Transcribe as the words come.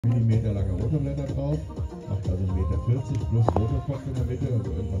Meter lange Rotorblätter drauf, macht also 1,40 Meter plus Rotorkopf in der Mitte,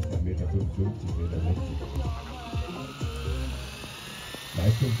 also irgendwas bei 1,55 Meter, 1,60 Meter.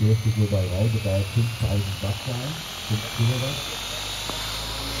 Leistung dürfte so bei roundabout 5000 Watt sein, 5 Kilowatt.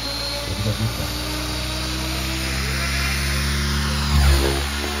 Das ist gut.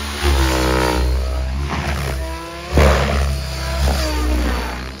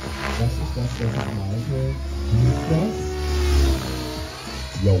 Das ist das, was ich meinte. Ist das?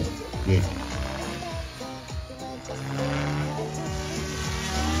 Jo, geht.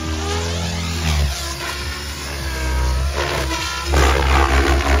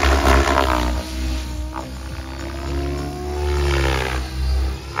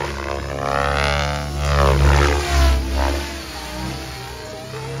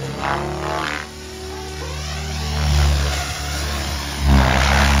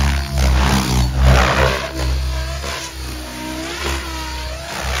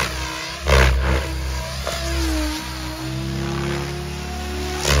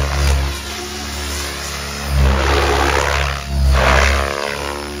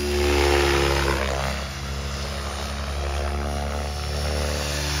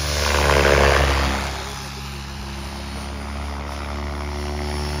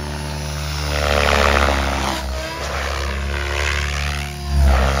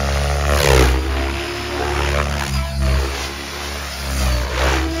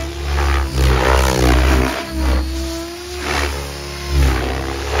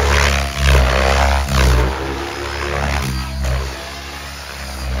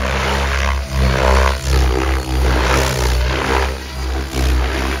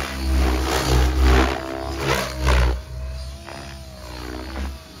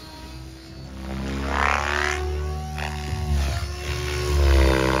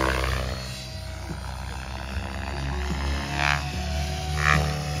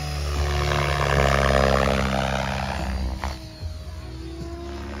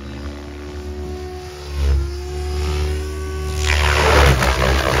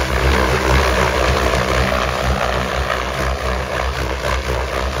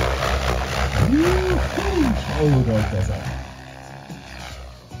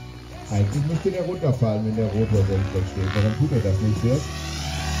 Eigentlich müsste der runterfallen, wenn der Rotor senkrecht steht. Warum tut er das nicht jetzt?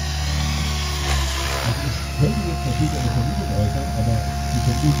 Also ich könnte jetzt natürlich eine Vermutung äußern, aber die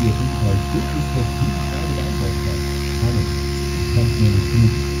Vermutung, die auf jeden Fall stimmt, ist, dass die gerade beantwortet hat. Hannes, ich kann es mir nicht tun.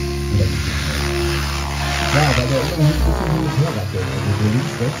 Oder nicht. Ja, weil der immerhin ein bisschen hin und her rappelt. Also so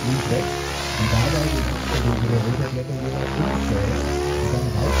links, rechts. Und dabei ist der Rotorblätter wieder umfällt. Und dann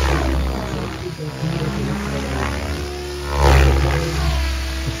rauskommt,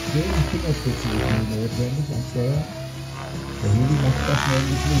 extrem Fingerspitzen notwendig am Steuer. Der Heli macht das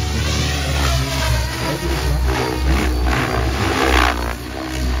nämlich nicht.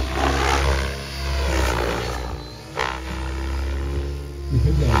 Ich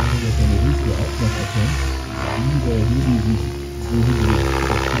finde ja, wenn ihr seine Riesige auch noch erkennt, wie der Heli sich so hinlegt,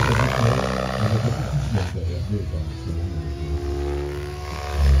 aber das ist nicht schlechter, ja. Nee, gar nicht so.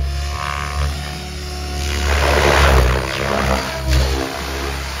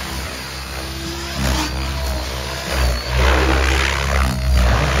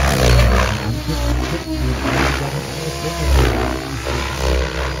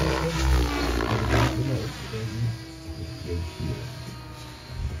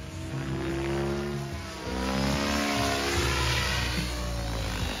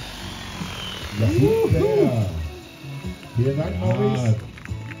 Ja, super! Vielen Dank, Maurice!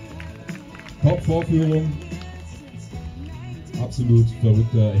 Top-Vorführung. Absolut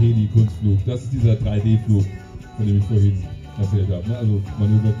verrückter Heli-Kunstflug. Das ist dieser 3D-Flug, von dem ich vorhin erzählt habe. Ne? Also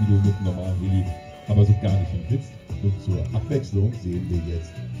Manöver, wie du mit einem normalen Heli aber so gar nicht hinkriegst. Und zur Abwechslung sehen wir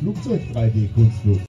jetzt Flugzeug 3D-Kunstflug.